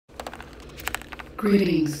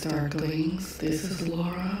Greetings, Darklings. This is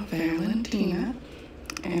Laura Valentina,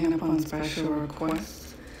 and upon special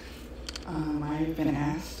request, I've been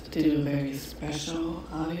asked to do a very special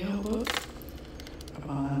audiobook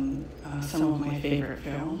upon some of my favorite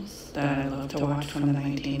films that I love to watch from the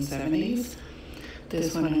 1970s.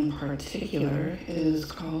 This one in particular is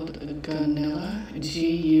called Gunilla,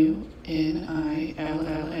 Gunilla,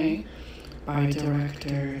 by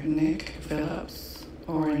director Nick Phillips,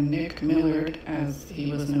 or Nick Millard as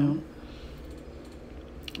he was known.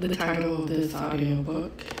 The title of this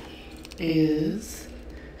audiobook is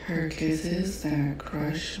Her Kisses That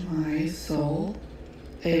Crush My Soul,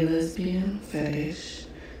 a Lesbian Fetish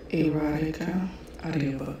Erotica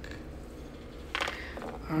Audiobook.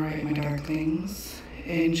 Alright, my darklings,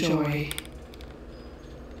 enjoy.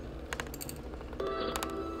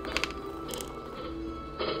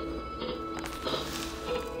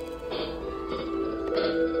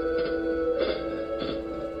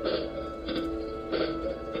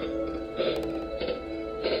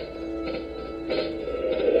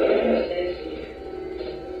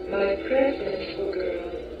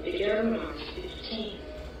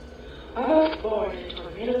 I was born into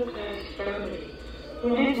a middle-class family who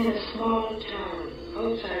lived in a small town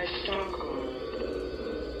outside Stockholm.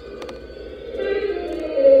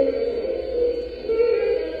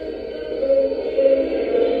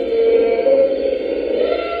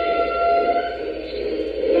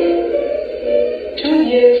 2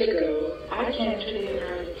 years ago, I came to the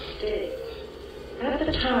United States. At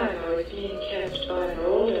the time, I was being kept by an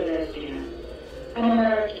older lesbian, an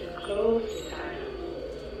American clothes designer.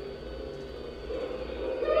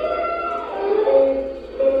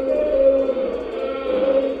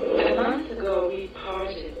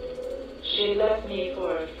 She left me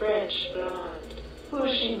for a French blonde, who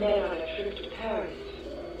she met on a trip to Paris.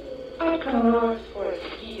 I'd come north for a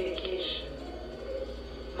ski vacation.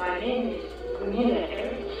 My name is Gunilla,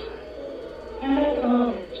 and at the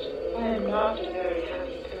moment, I am not a very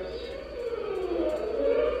happy person.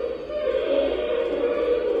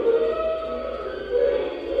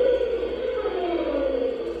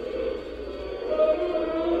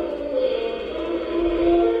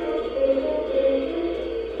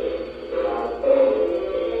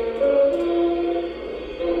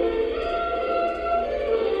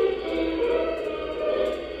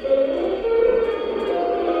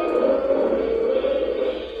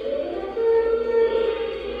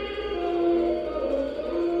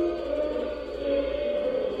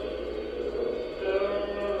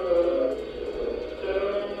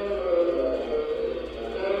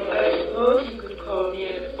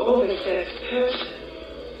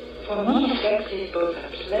 For me, sex is both a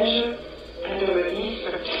pleasure and a release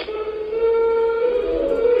from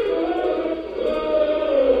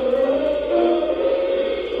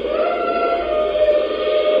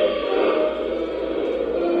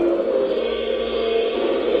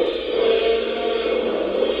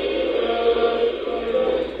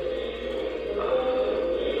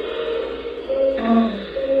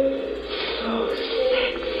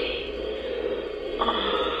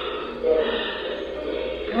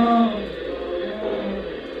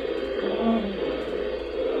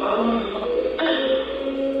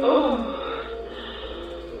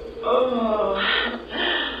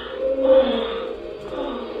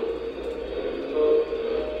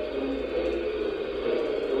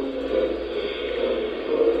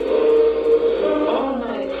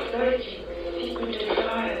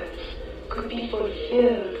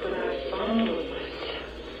fulfilled when I fondled myself.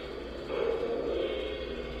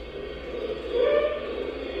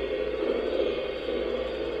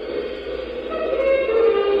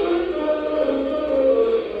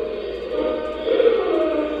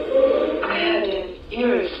 I had an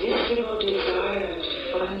irresistible desire to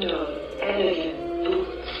fondle elegant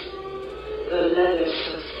boots, the leather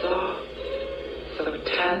so soft, so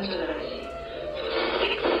tantalizing, so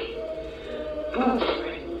sexy. Boots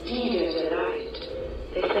were indeed a delight.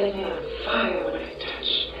 They set me on fire when I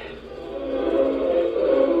touched them.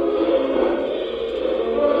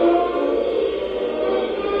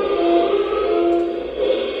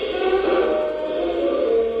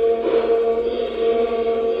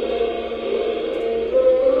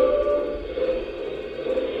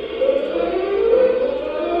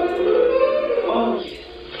 Oh, you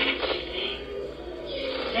sexy thing. You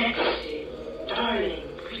sexy, darling,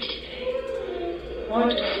 pretty thing. What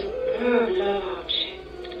a superb love object.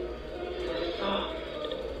 So soft,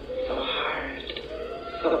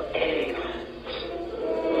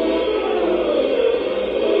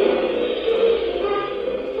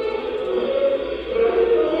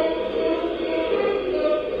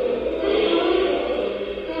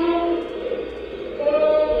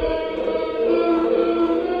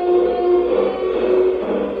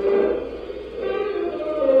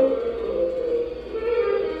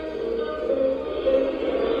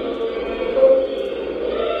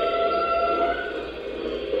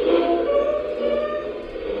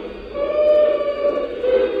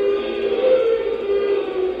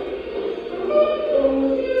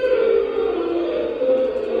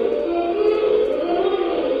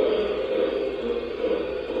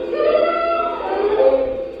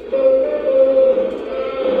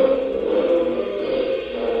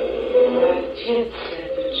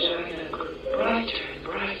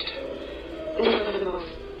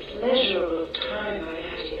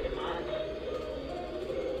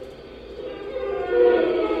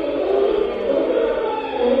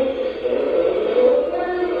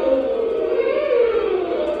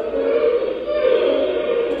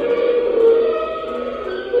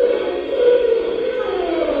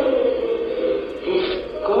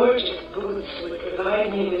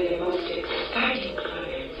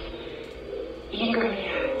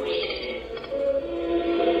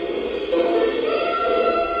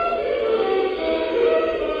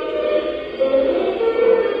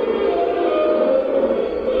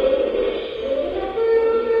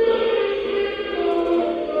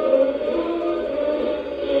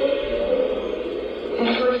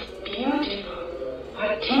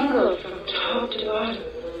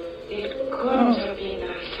 It couldn't have been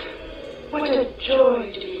nicer. What a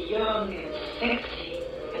joy to be young and sexy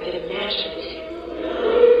and imaginative.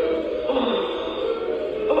 Oh,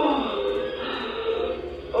 oh,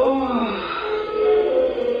 oh.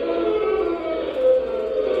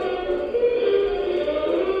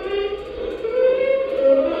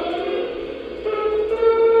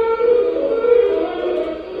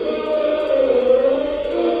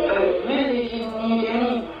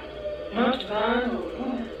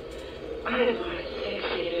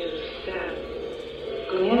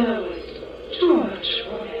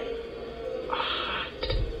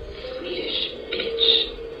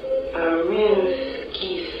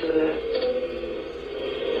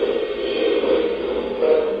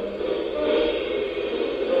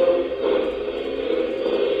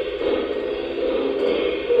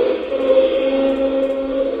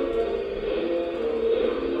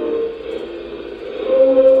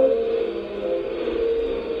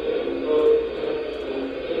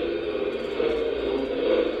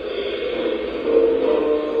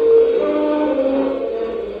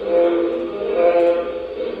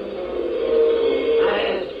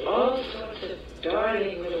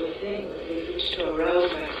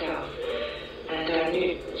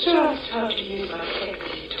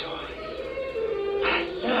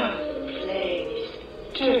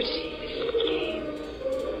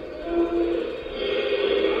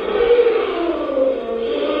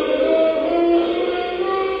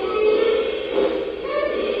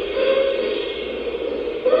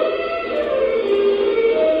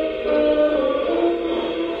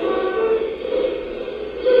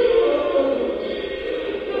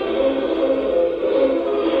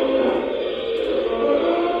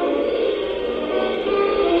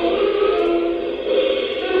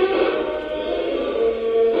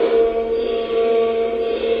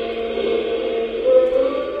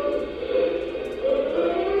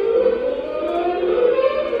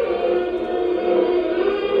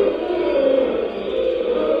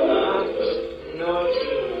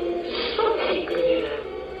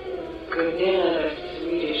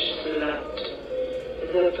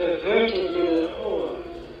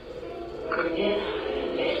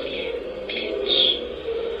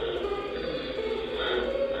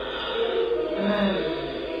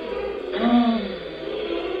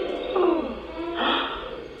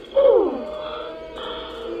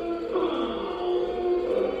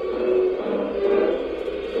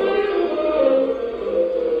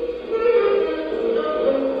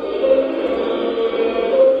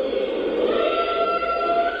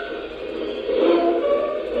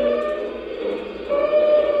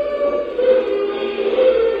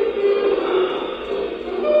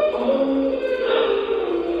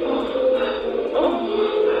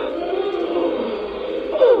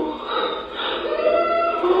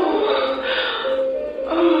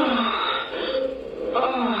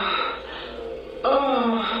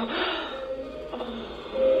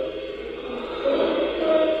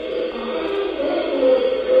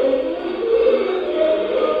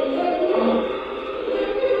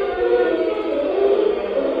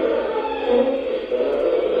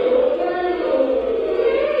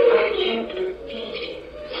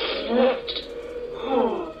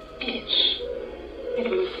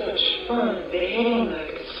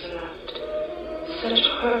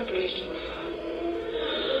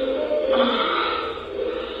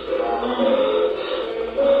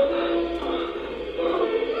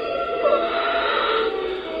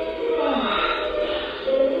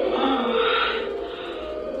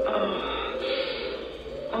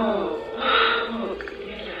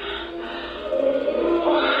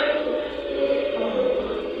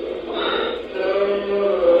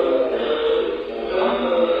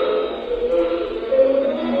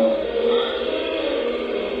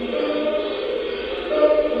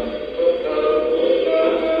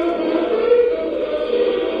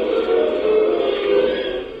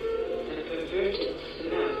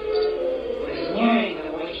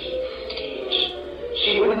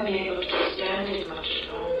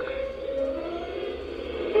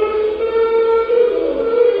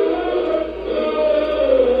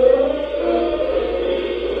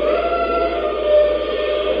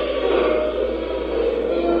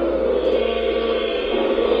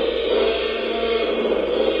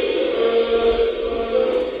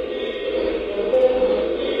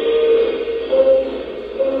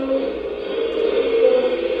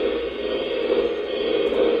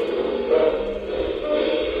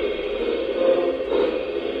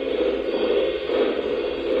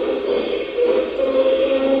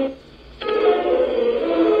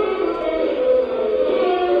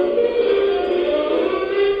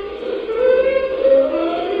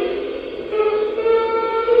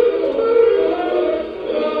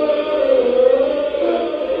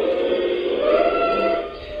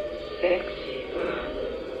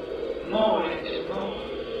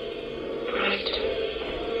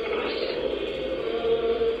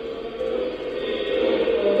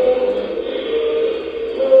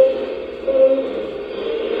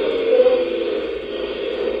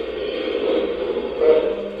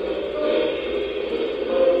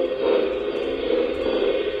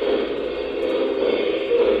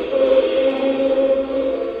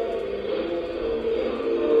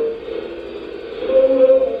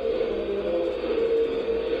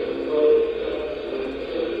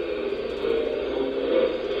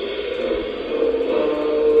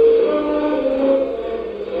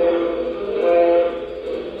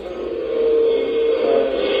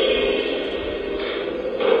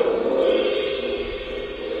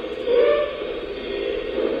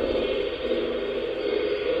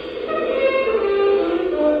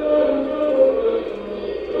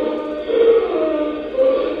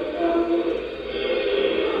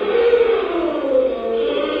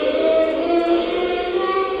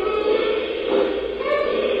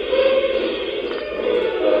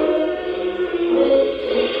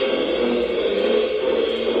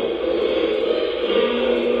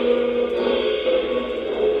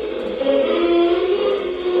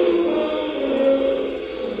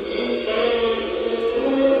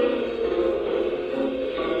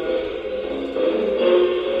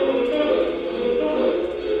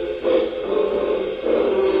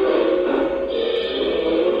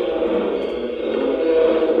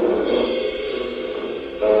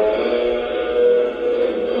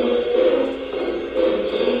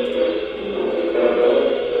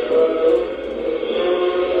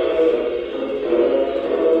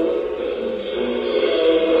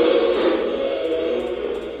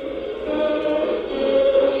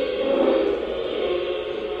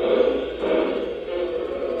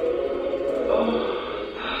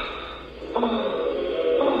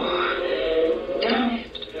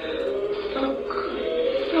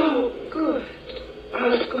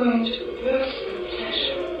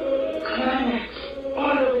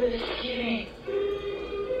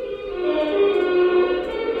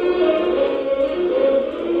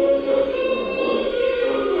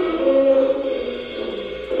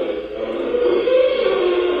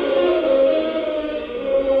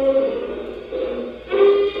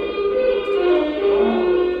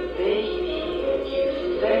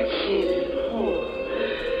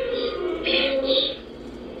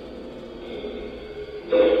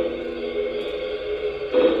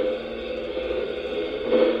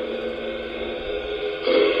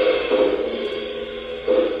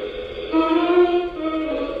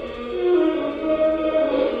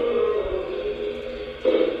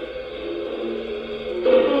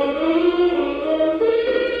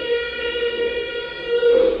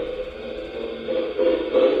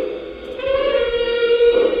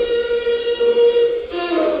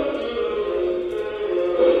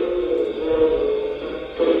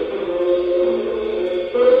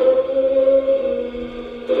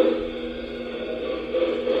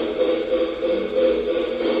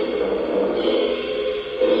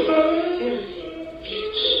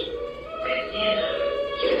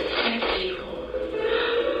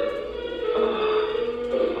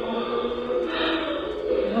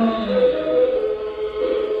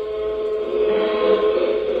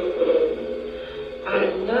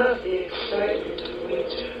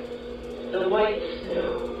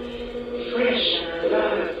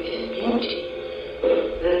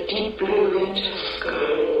 winter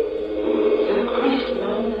sky, the crisp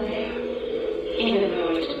mountain air, even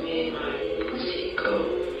though it made my pussy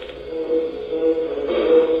cold.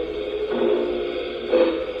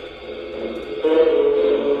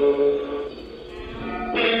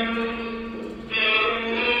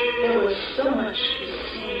 There was so much to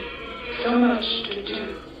see, so much to do.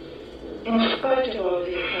 In spite of all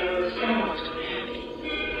this, I was somewhat unhappy.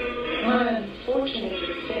 My unfortunate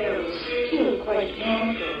affair was still quite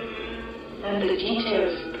painful, and the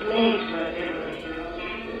details plagued my memory.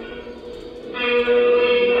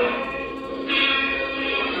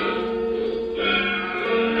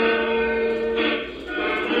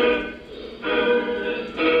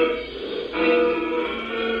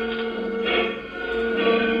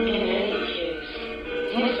 In any case,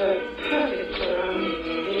 these were perfect surroundings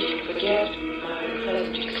in which to forget my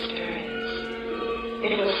pleasant experience.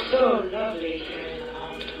 It was so lovely here in the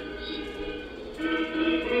mountains.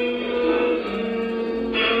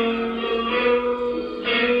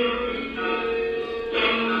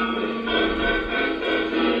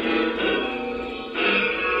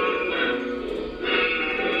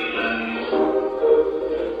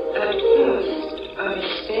 At first, I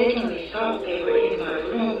mistakenly thought they were in my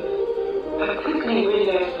room. I quickly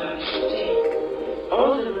realized my mistake.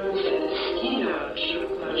 All the rooms at the ski lounge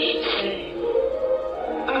looked much the same.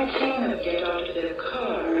 I'd seen them get out of their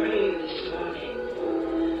car earlier this morning.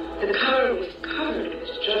 The car was covered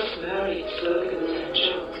with just married slogans and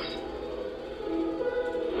jokes.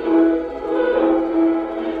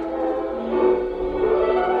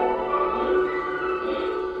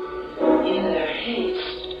 In their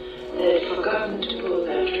haste, they had forgotten to pull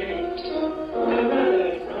their drapes. A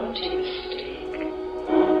rather naughty mistake.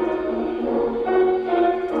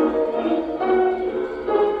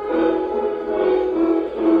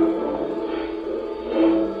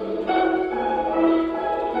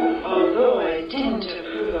 Although I didn't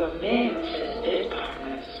approve of males as bed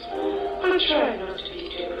partners, I tried not to be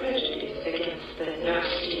too prejudiced against the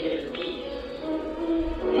nasty little beast.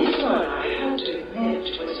 This one, I had to admit,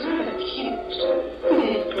 was rather cute, with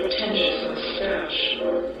his pretentious mustache.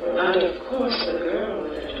 And of course the girl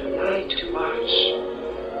was a delight to watch.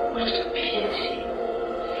 What a pity.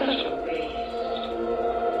 Such a waste.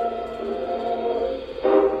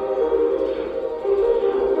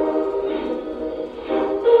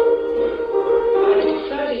 I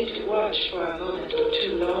decided to watch for a moment or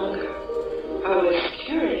two longer. I was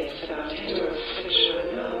curious about heterosexual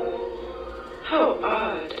love. How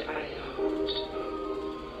odd, I thought.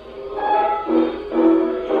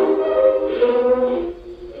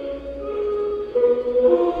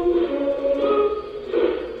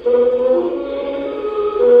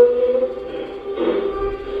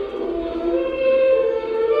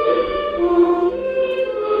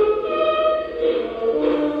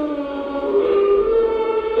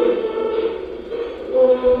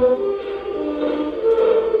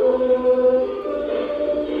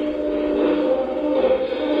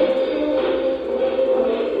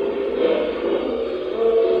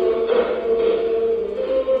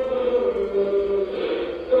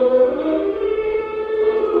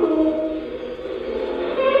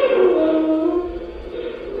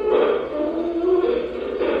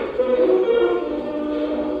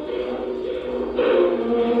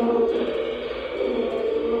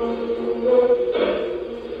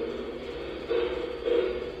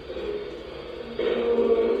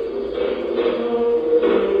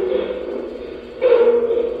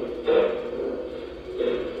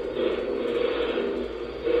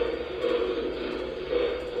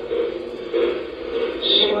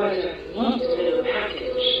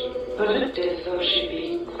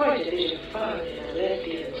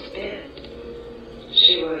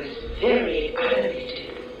 Very animated.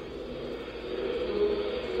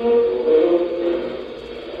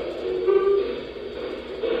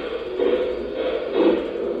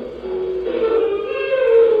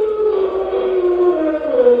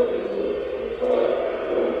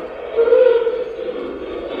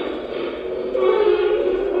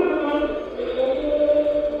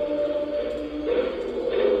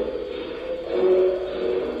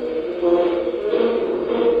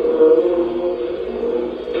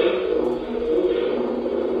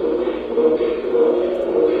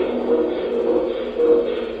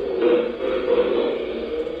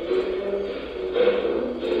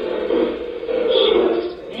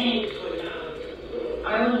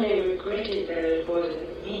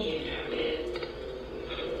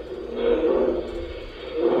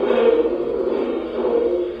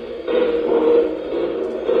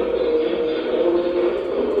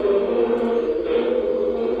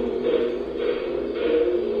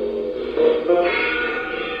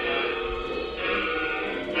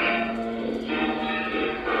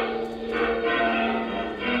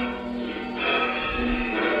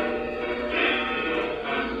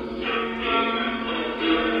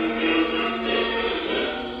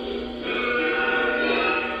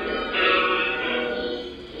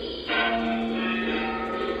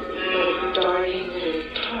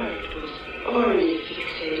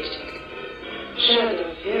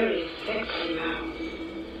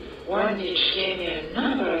 which gave me a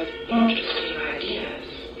number of interesting ideas.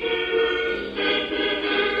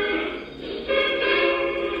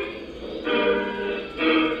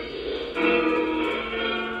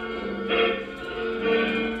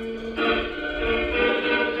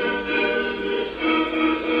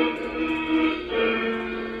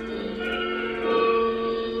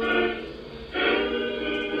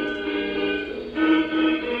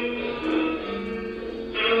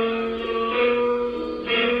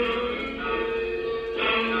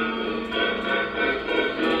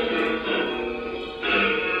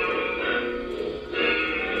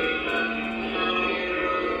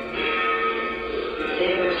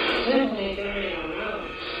 They were certainly very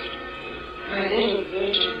aroused. My little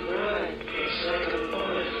virgin bride was like a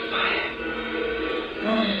ball of fire.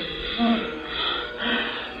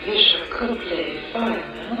 Wish I could play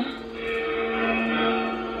fireman.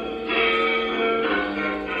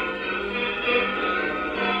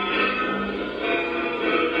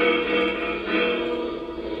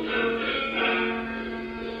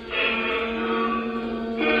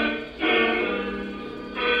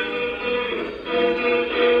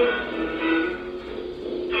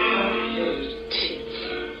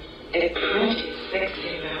 A pretty,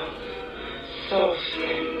 sexy mouth, soft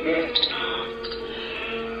and red heart,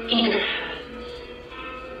 eager hands,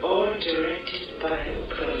 all directed by a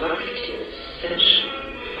provocative, sensual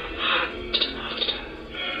hot tomato.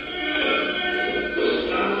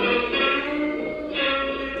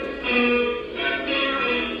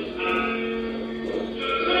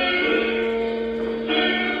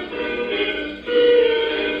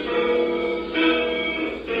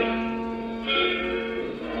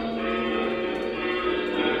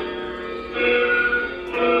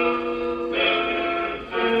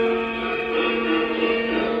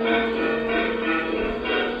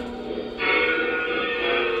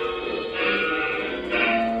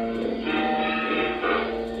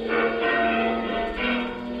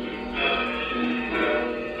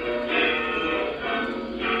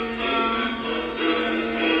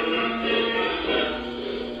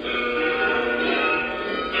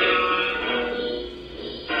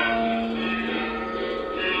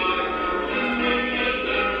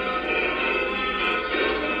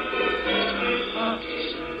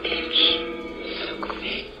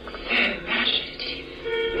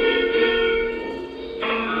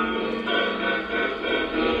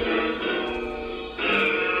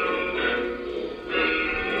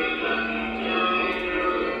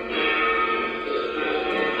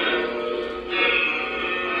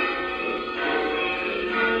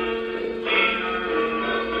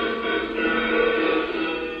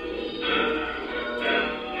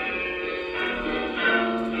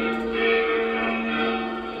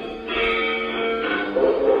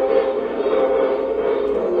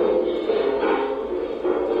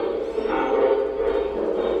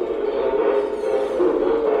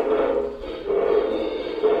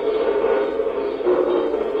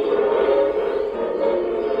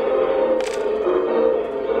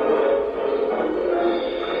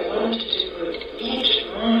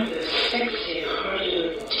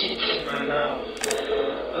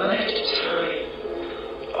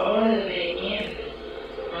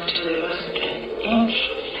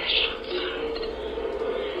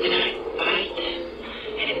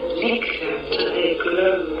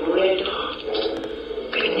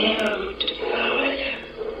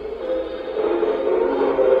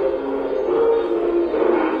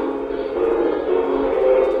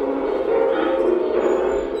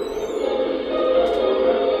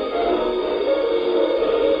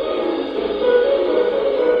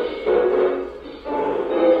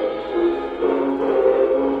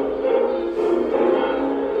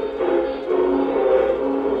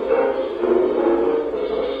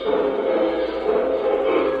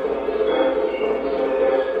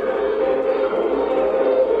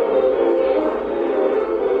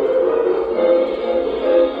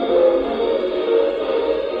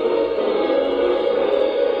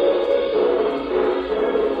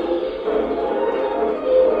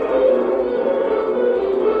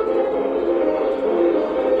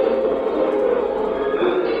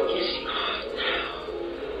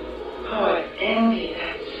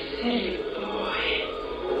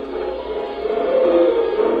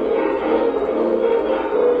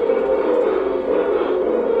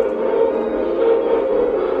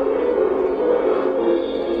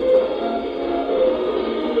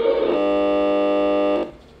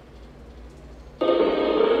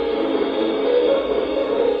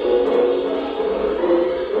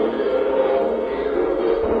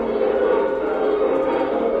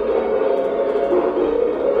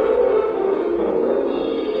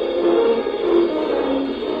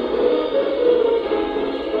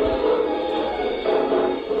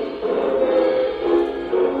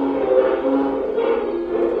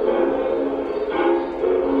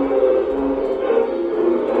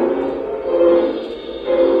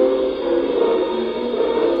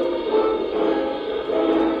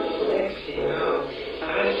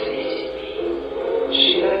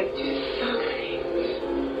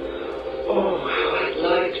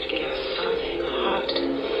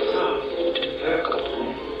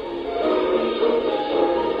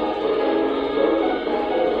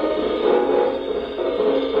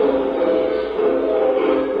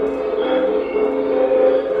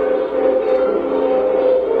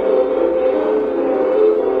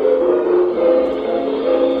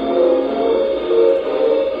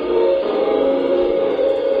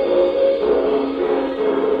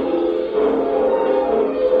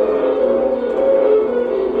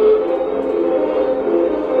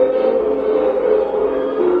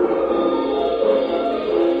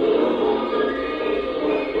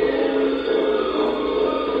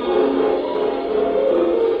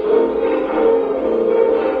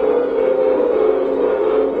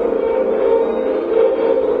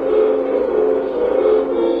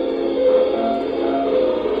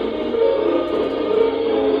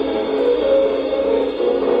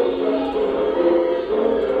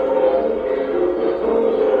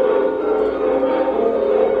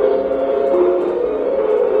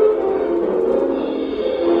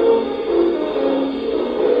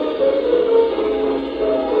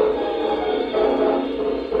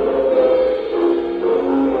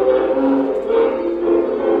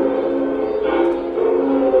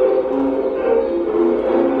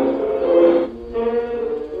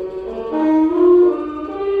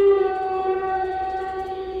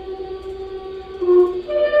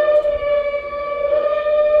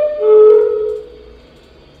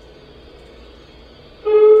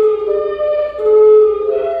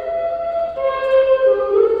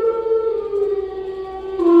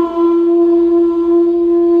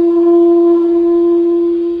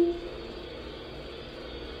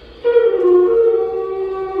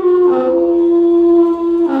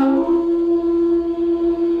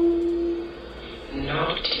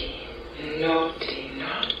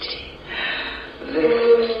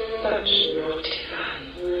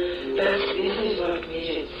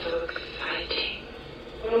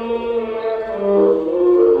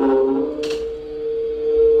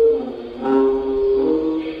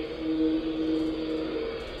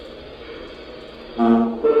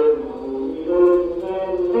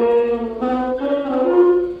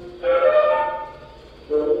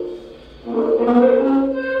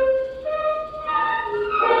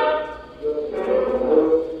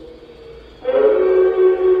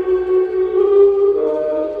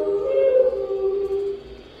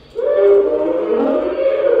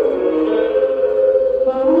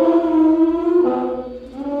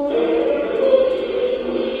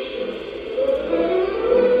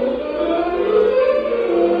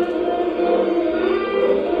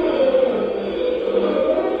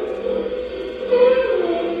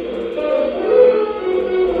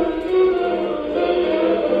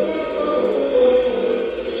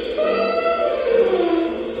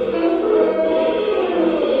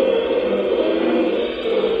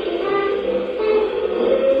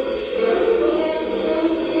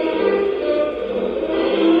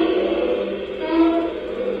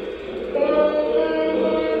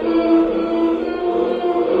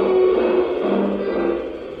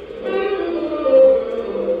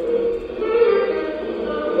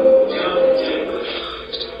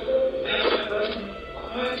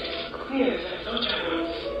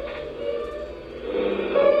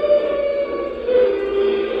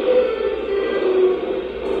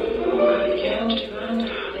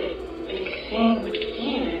 thing would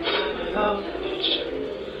feel inside my mouth eventually.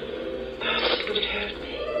 Perhaps it would hurt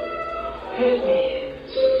me. Hurt me in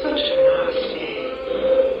such a nasty way.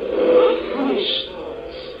 What foolish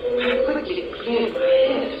thoughts. I quickly cleared my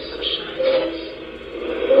head of such nonsense.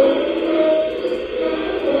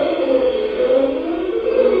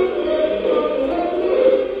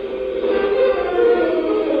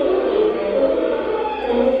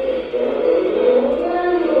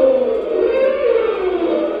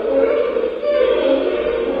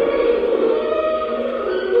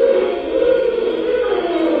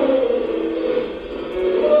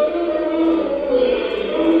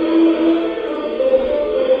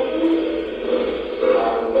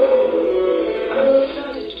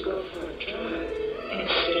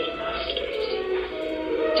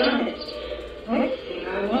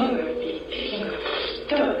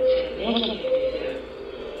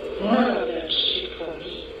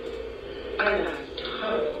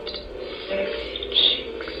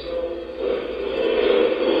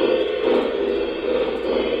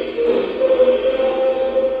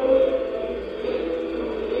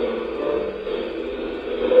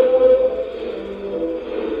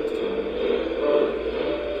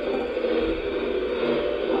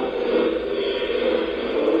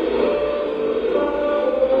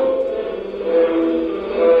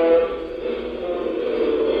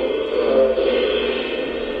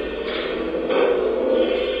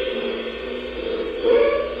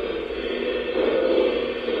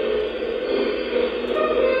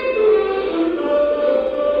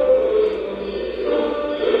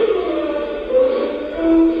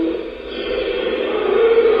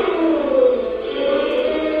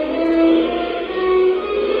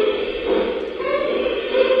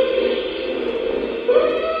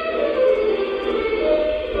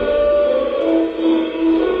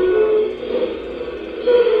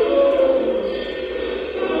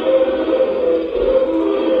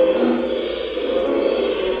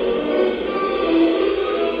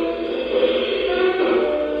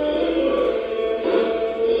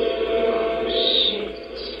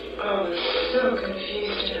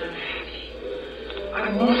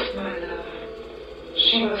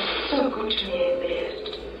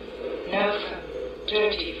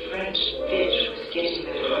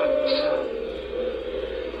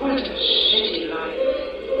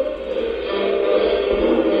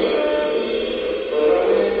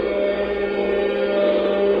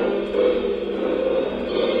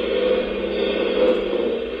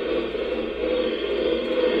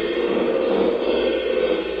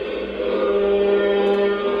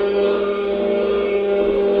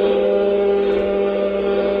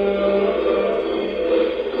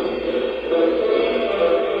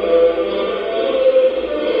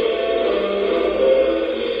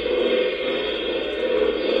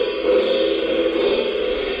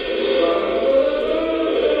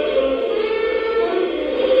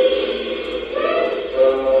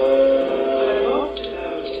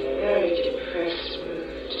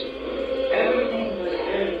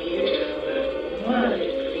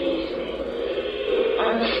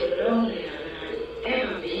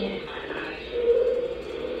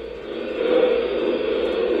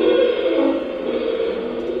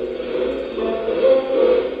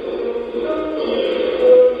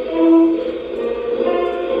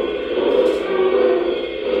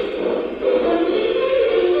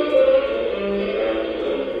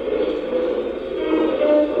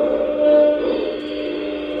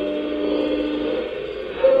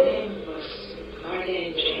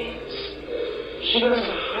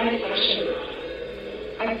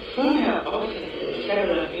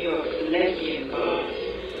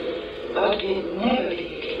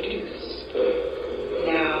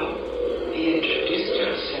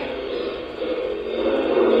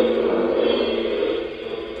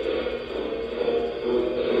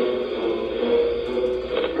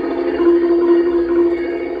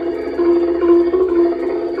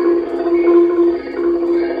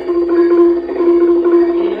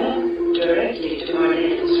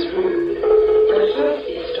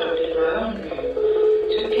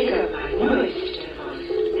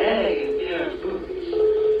 Elegant pair of boots.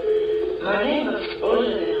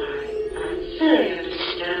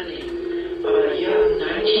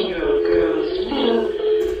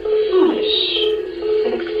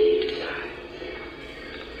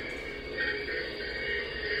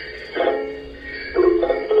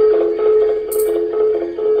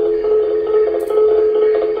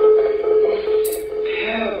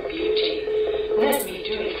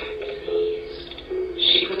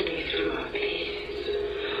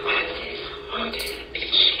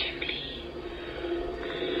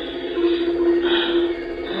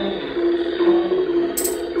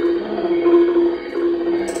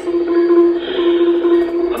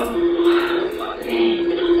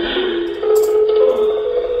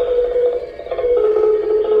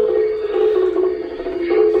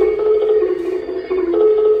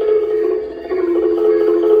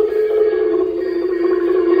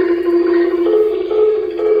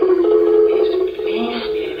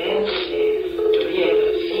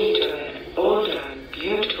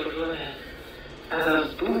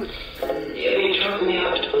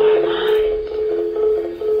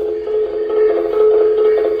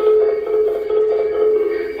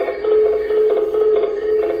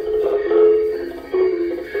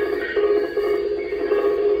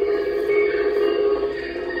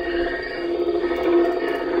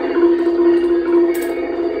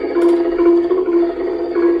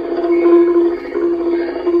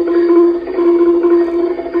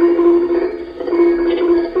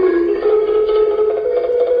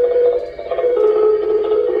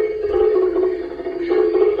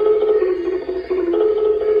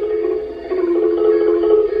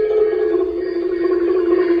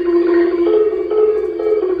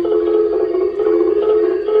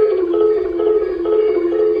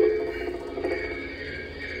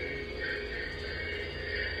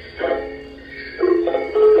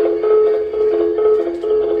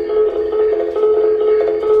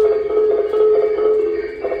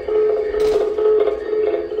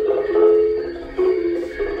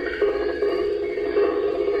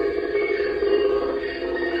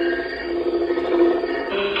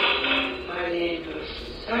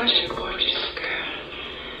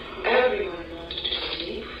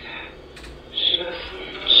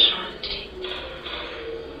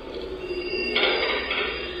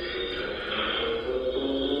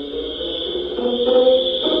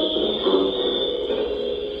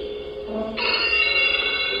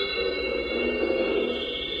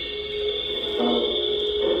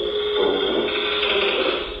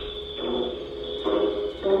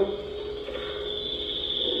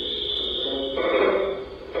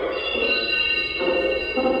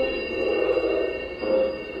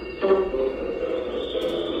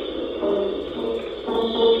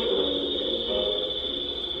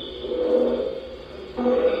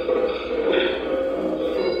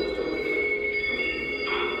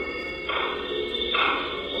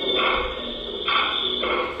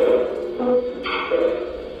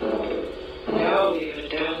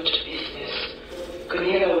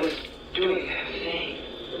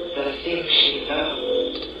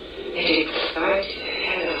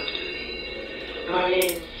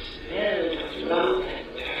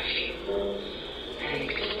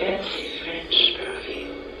 fancy French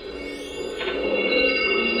perfume.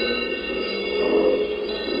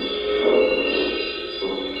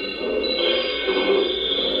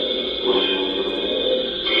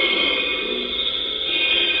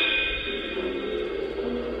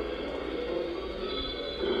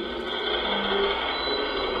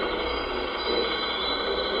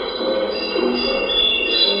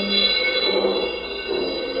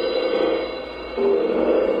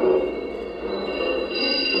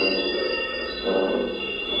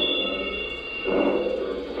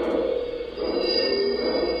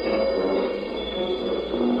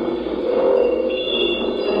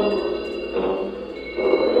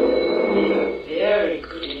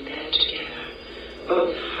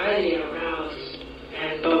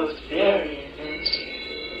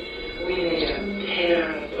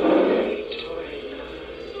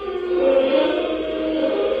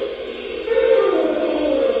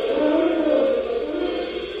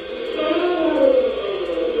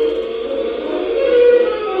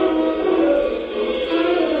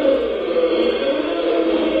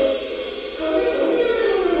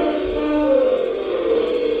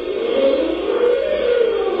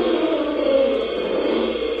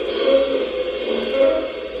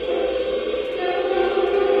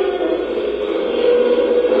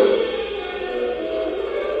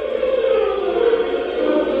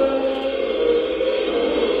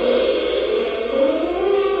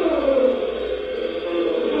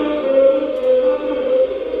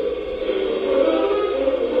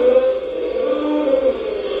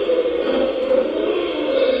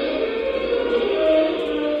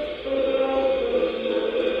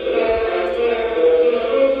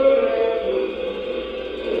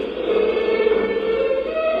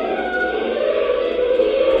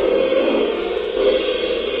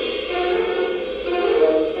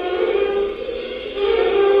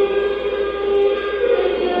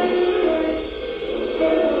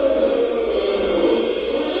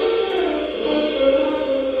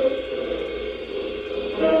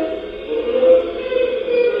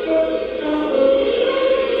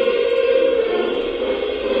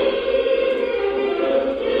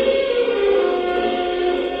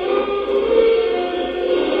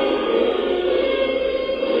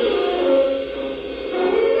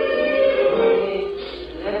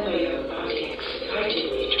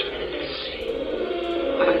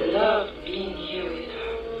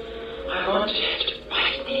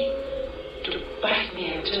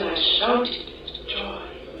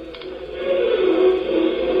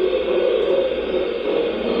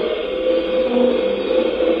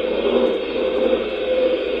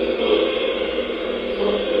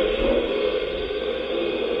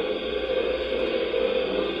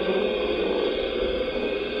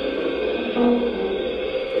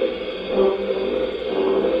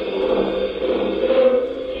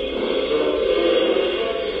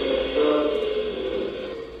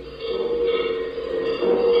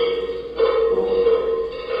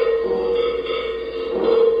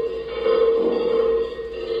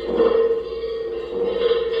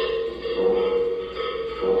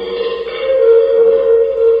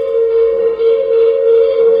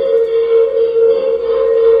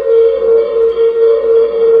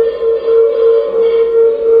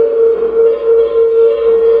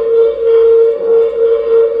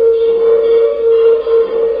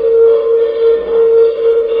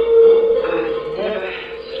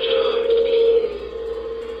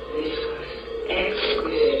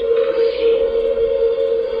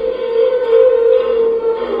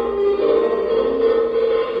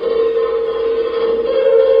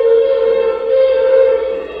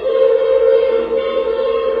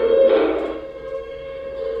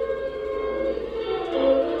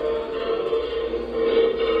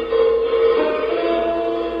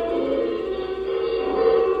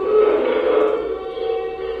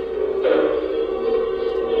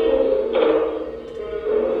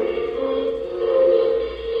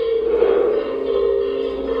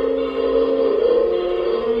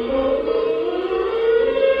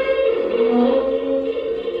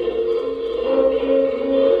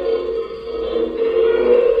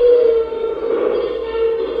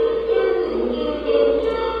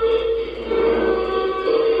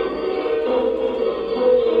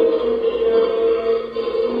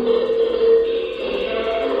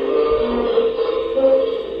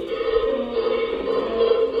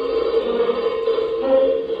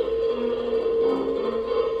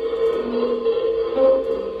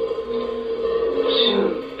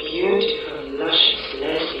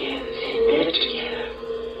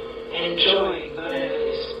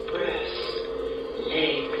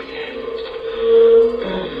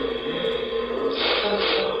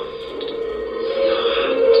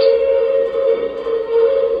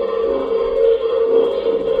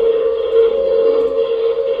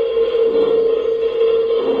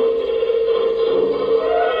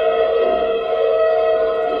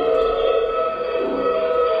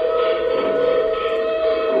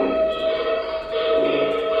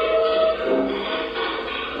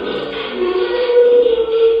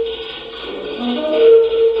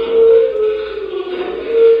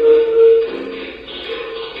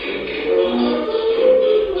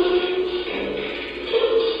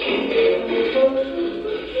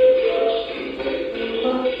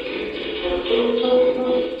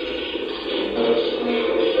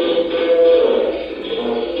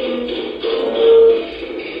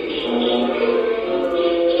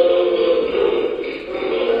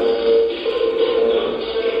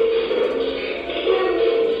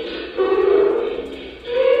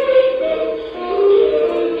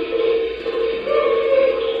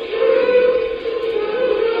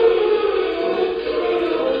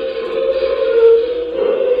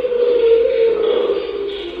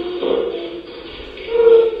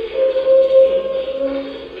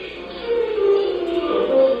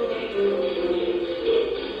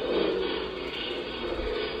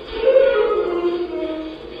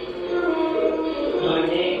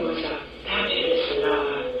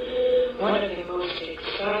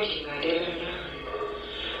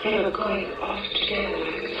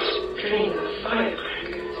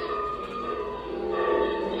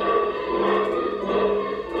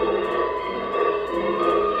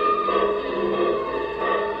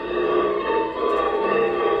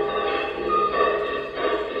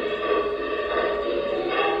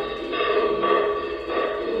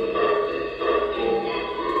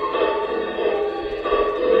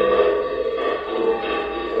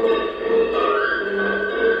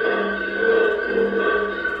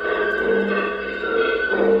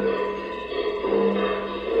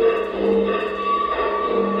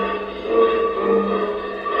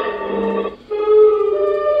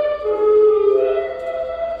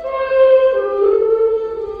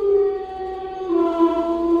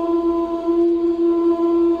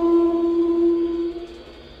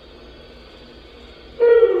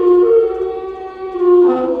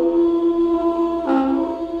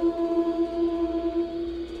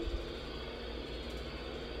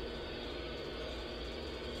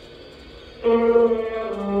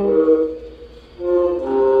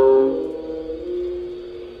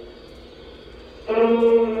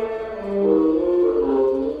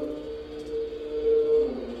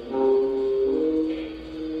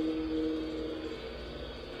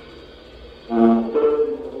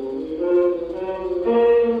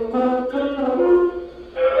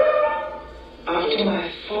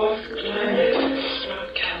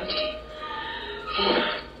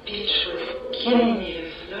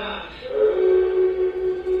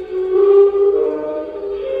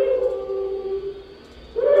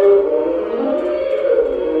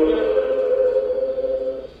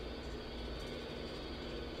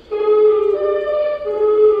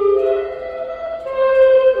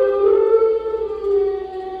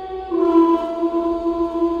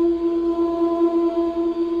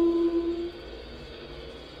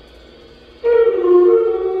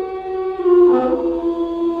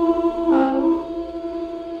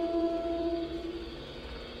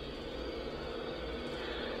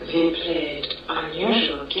 We played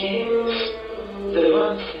unusual games. The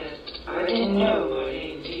one said I didn't know what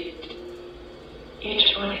he did.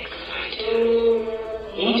 Each one excited,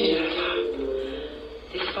 heated us up.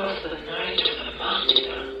 This was the night of the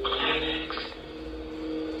multiple climax.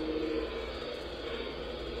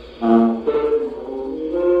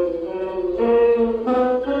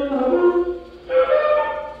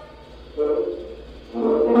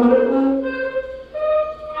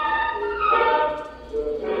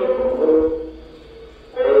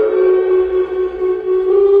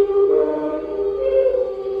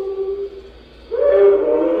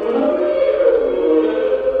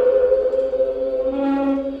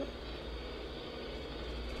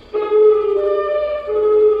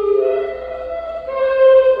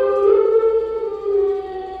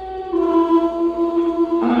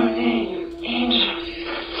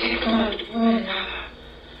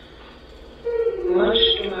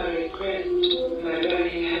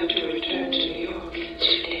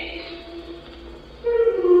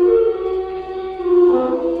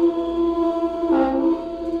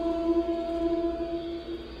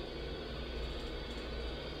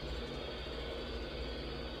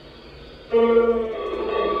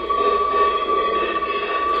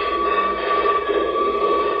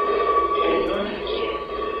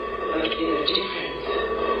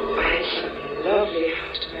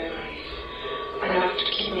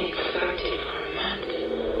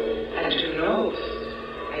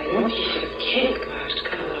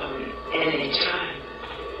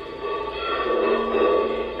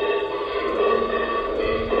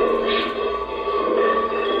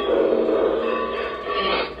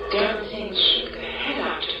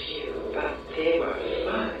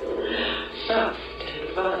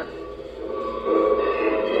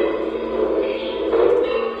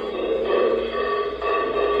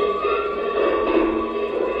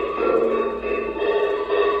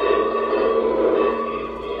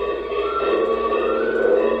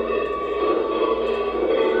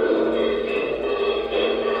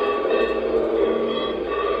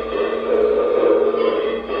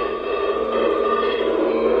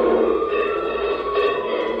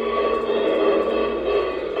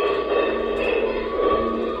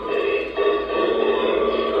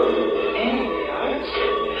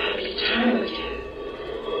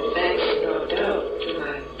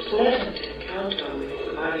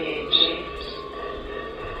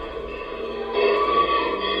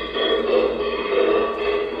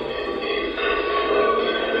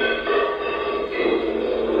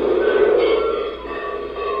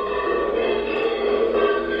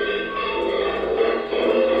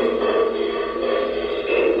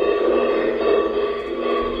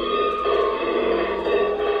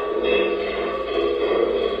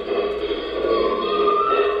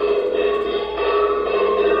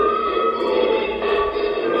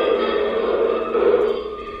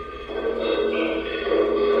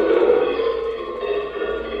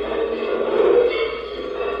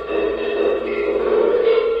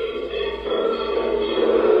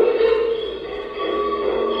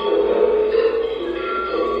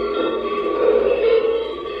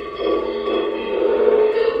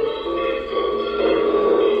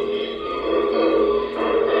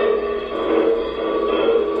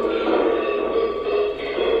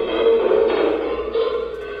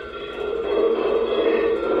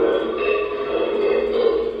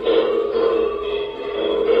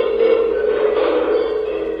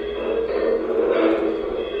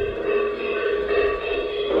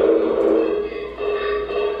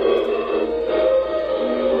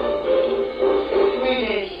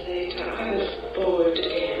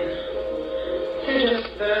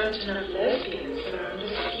 mountain of lesbians around the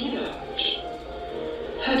ski lodge.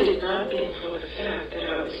 Had it not been for the fact that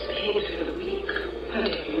I was paid for the week,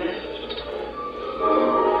 I'd have left.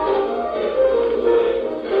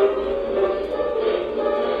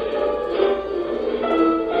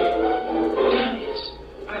 Damn it,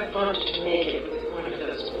 I wanted to make it with one of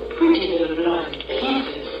those pretty little blonde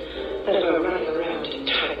pieces that are running around in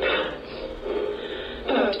tight pants.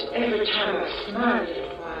 But every time I smiled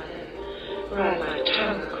at one and ran my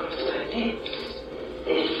tongue across my lips,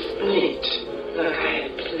 they split like I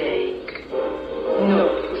had plague. No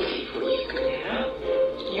pussy for you can have.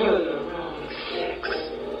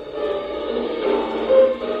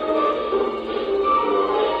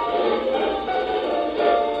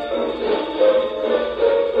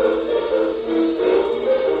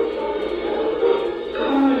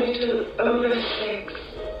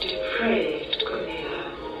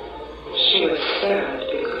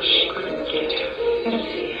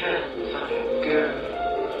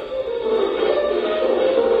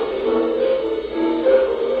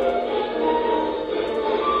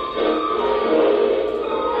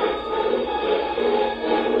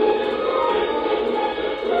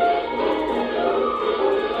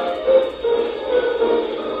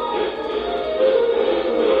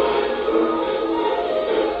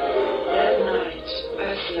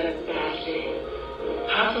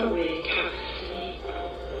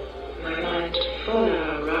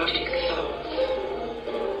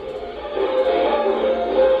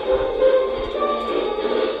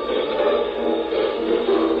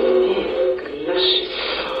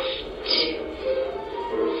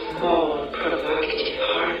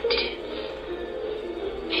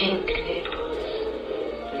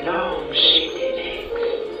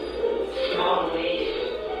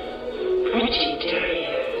 pretty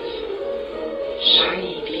derrieres,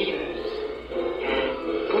 shiny beavers, and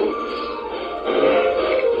boots,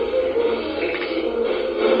 sexy.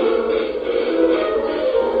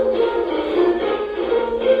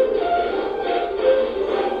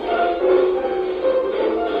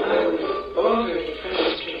 I was overly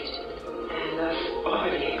frustrated and thus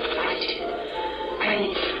overly excited. I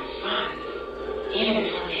need some fun, even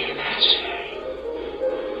if only imaginary.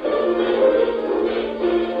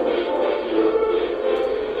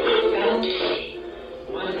 A fantasy,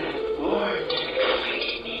 one that warmed and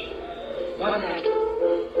excited me, one that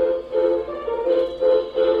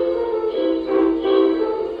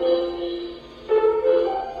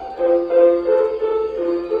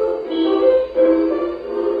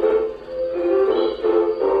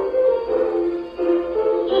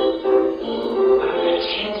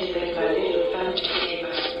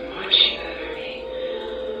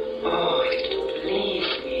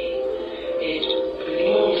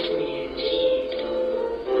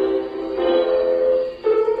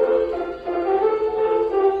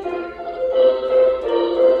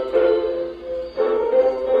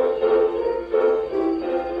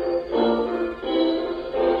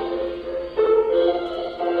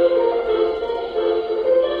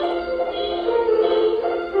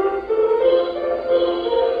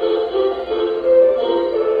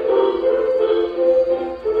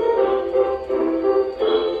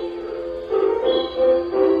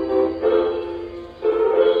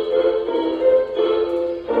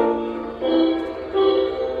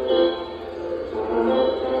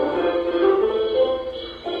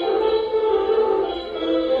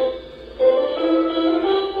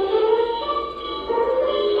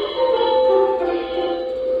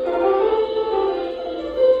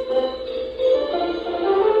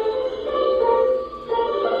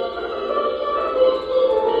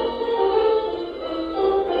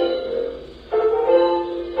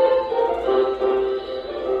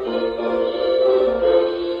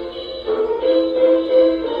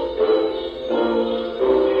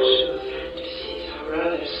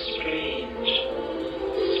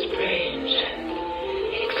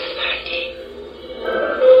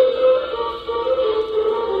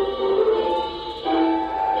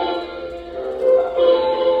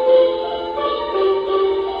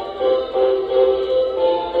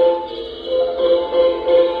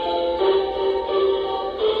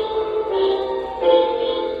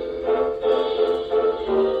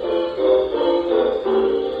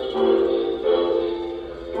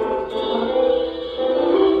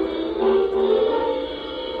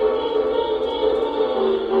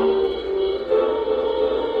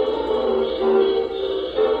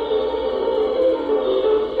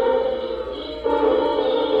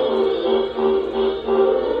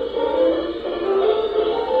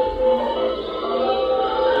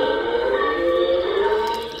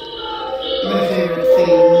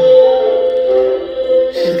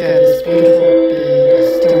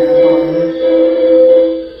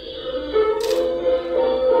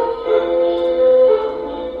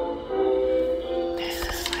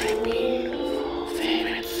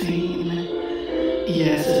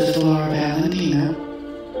Yes, this is Valentina.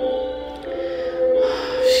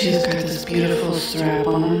 She's got this beautiful strap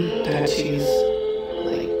on that she's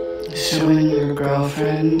like showing your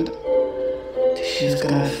girlfriend she's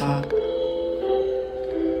gonna fuck.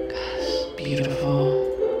 Gosh, beautiful.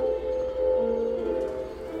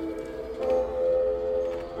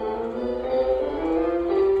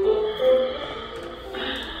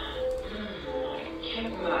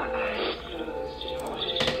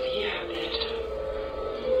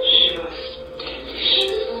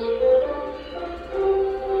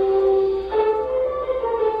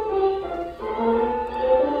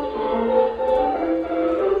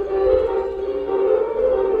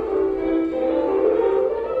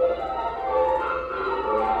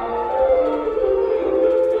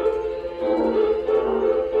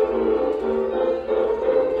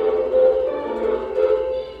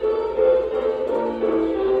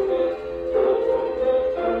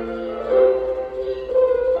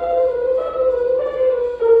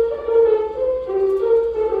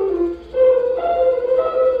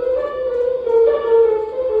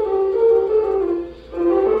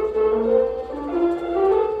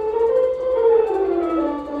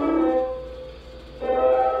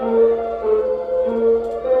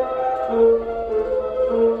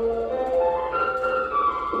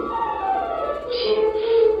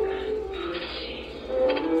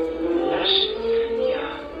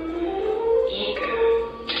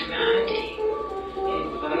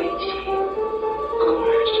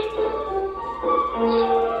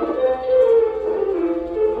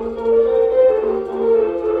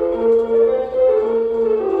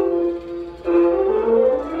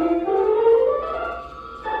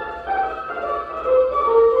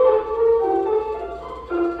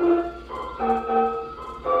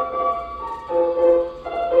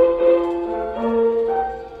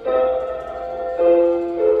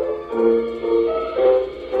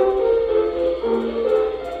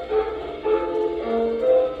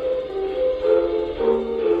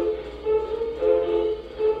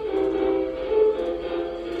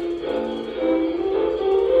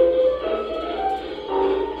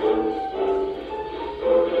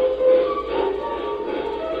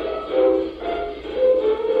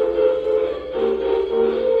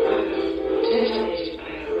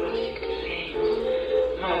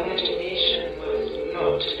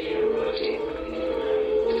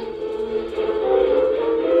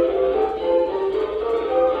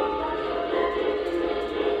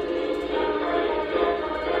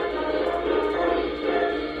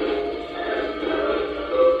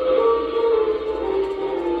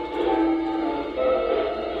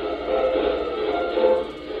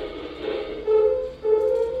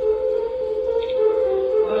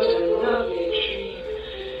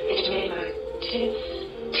 fingertips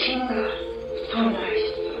tingle so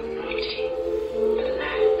nice, so naughty,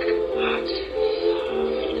 black, hot, soft.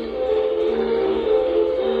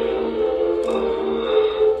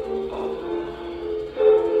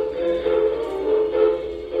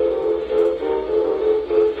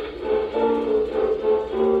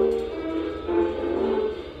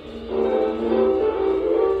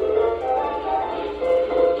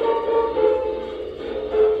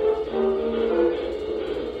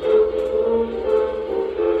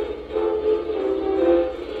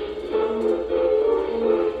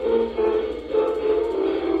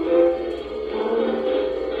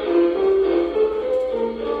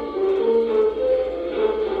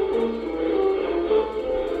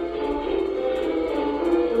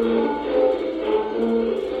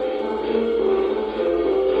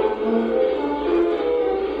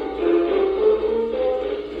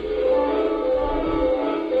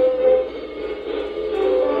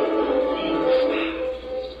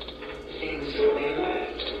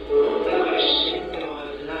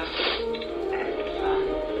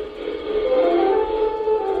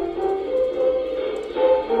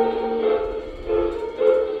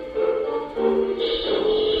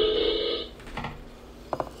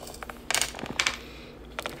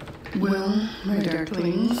 Well, my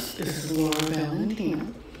Darklings, this is Valentina,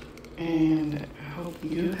 and I hope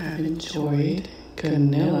you have enjoyed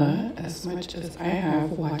Vanilla as much as I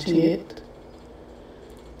have watching it.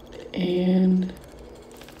 And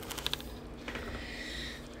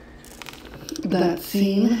that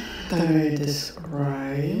scene that I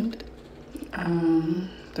described,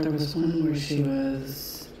 there was one where she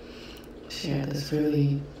had this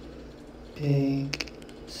really big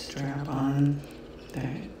strap on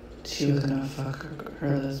that she was gonna fuck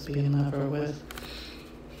her lesbian lover with.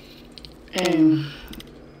 And,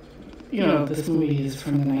 you know, this movie is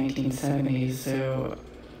from the 1970s, so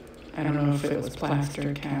I don't know if it was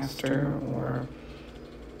plaster caster or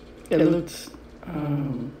it looked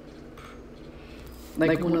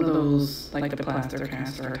like one of those, like the plaster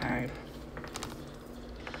caster type.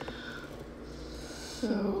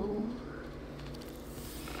 So,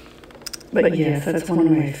 but yes, that's one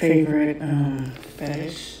of my favorite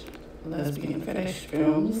lesbian fetish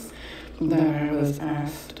films that I was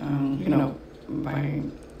asked, you know, by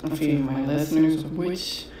a few of my listeners,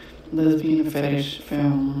 which lesbian fetish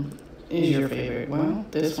film is your favorite? Well,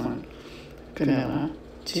 this one, Gunilla,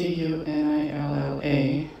 Gunilla.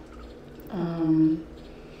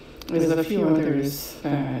 There's a few others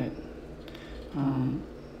that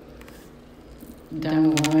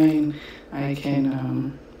down the line I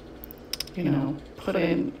can, you know, put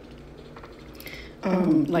in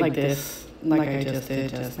like this, like I just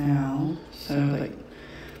did just now. So, like,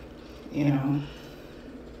 you know,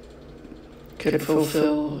 could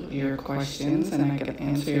fulfill your questions and I could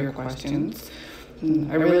answer your questions.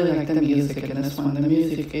 I really like the music in this one. The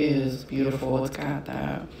music is beautiful. It's got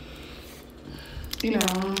that, you know,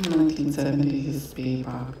 1970s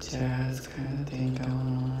bebop jazz kind of thing going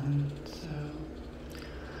on. So,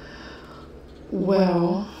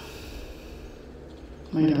 well,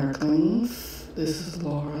 my Darklings, this is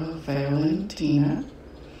Valentina,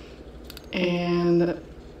 and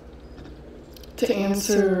to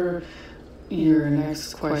answer your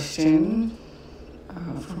next question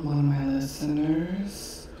from one of my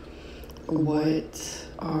listeners, what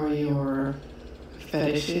are your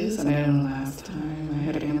fetishes? And I know last time I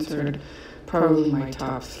had answered probably my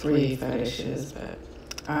top 3 fetishes, but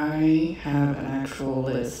I have an actual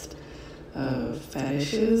list of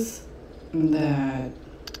fetishes that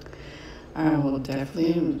I will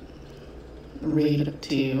definitely read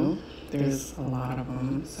to you. There's a lot of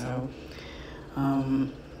them. So,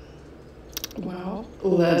 well,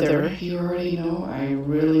 leather. You already know I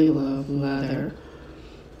really love leather.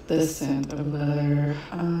 The scent of leather.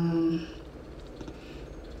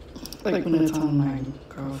 Like when it's on my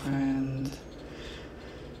girlfriend.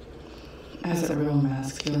 It has a real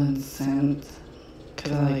masculine scent.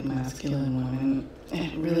 Because I like masculine women.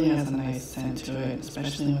 It really has a nice scent to it,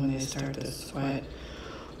 especially when they start to sweat.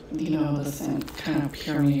 You know, the scent kind of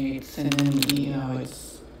permeates, and then, you know,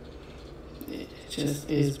 it just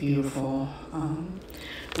is beautiful.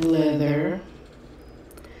 Leather.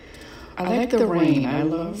 I like the rain. I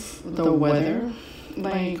love the weather.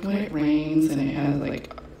 Like when it rains and it has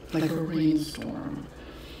like a rainstorm.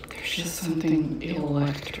 There's just something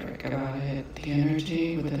electric about it. The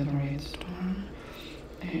energy within the rainstorm.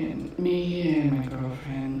 And me and my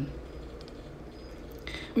girlfriend,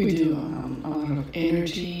 we do a lot of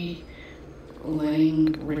energy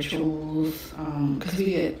letting rituals, because we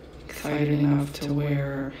get excited enough to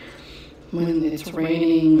where when it's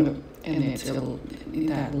raining, and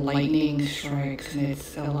that lightning strikes, and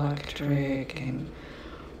it's electric and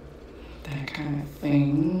that kind of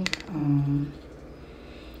thing.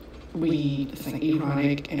 It's like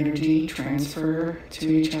erotic energy transfer to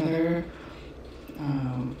each other.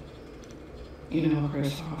 Her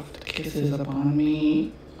soft kisses upon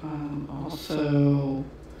me. Also,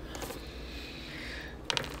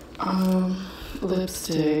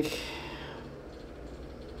 lipstick.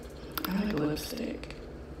 I like lipstick.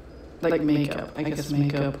 Like makeup. I guess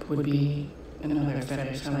makeup would be another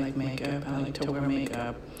fetish. I like makeup. I like to wear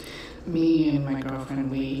makeup. Me and my girlfriend,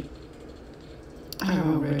 we have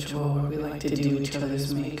a ritual where we like to do each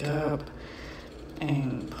other's makeup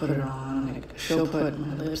and put it on. Like, she'll put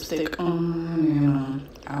my lipstick on, and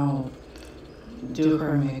I'll do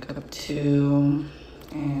her makeup too,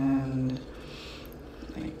 and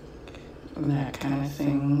like that kind of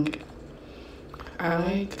thing. I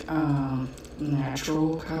like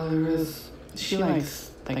natural colors. She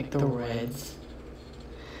likes like the reds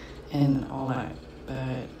and all that,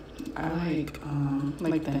 but I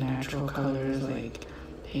like the natural colors, like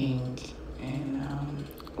pink and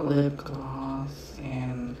lip gloss,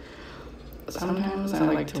 and sometimes I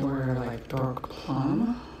like to wear like dark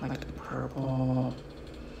plum, like purple.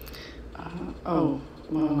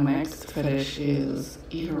 My next fetish is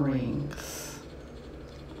earrings.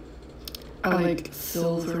 I like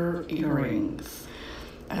silver earrings.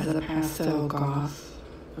 As a pastel goth,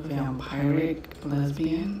 vampiric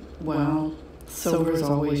lesbian, well, silver is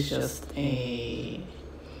always just I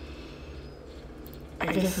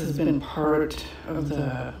guess has been part of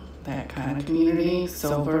that kind of community,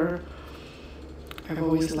 silver. I've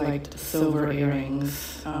always liked silver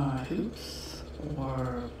earrings, hoops,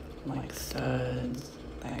 or like studs,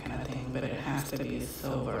 that kind of thing, but it has to be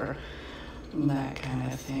silver, that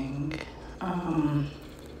kind of thing.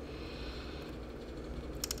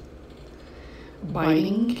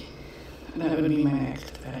 Biting, that would be my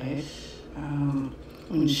next fetish.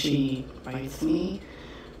 When she bites me,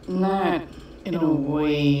 not in a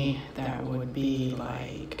way that would be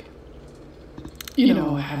like,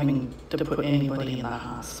 having to put anybody in the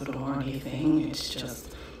hospital or anything. It's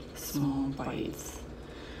just small bites,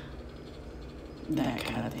 that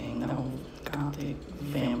kind of thing. The whole gothic,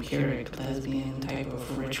 vampiric, lesbian type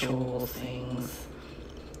of ritual things.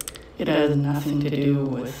 It has nothing to do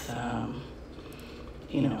with,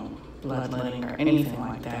 bloodletting or anything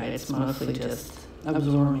like that. It's mostly just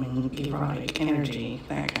absorbing erotic energy,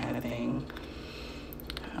 that kind of thing.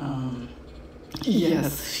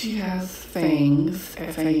 Yes, she has fangs,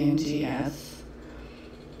 Fangs,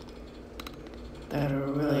 that are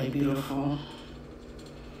really beautiful.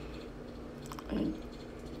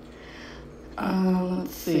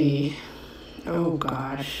 Let's see. Oh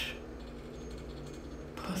gosh.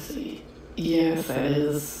 Pussy. Yes, that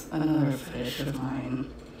is another fetish of mine.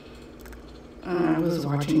 I was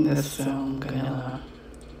watching this film, Vanilla,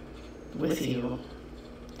 with you,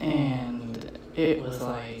 and it was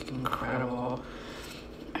like incredible.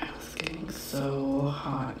 I was getting so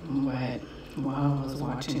hot and wet while I was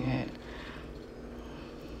watching it.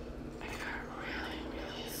 I got really,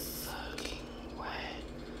 really soaking wet.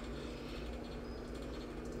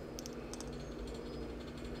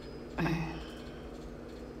 I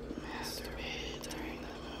masturbated during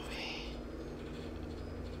the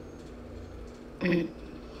movie. It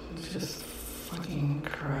was just fucking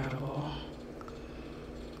incredible.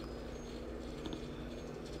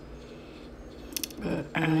 But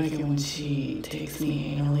I like it when she takes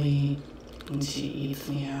me anally and she eats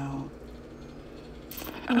me out.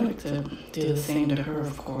 I like to do the same to her,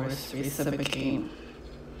 of course, reciprocate.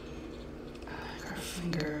 I like her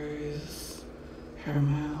fingers, her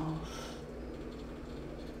mouth,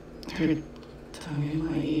 her tongue in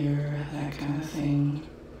my ear, that kind of thing.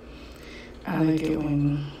 I like it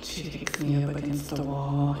when she takes me up against the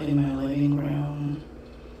wall in my living room,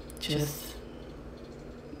 just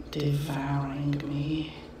devouring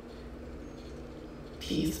me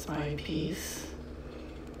piece by piece,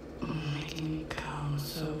 making me come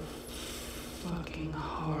so fucking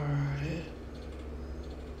hard. It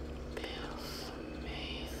feels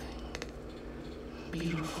amazing.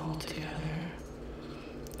 Beautiful together.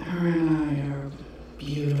 Her and I are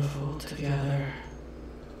beautiful together.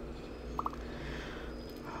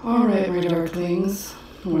 Alright, my darklings.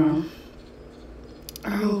 Well, I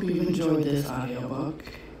hope you've enjoyed this audiobook.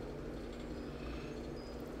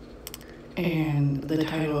 And the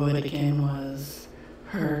title of it again was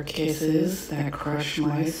Her Kisses That Crush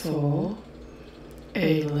My Soul,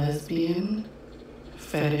 a Lesbian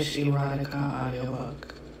Fetish Erotica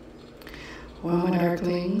Audiobook. Well, my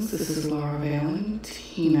darklings, this is Laura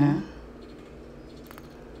Valentina.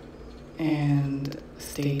 and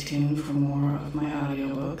stay tuned for more of my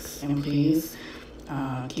audiobooks. And please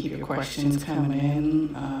keep your questions coming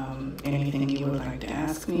in. Anything you would like to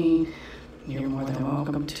ask me, you're more than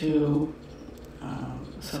welcome to,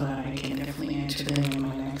 so that I can definitely answer them in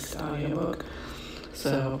my next audiobook.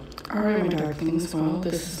 So, alright, my darklings, well,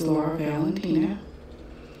 this is Laura Valentina.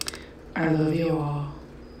 I love you all.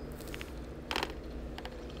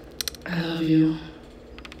 I love you.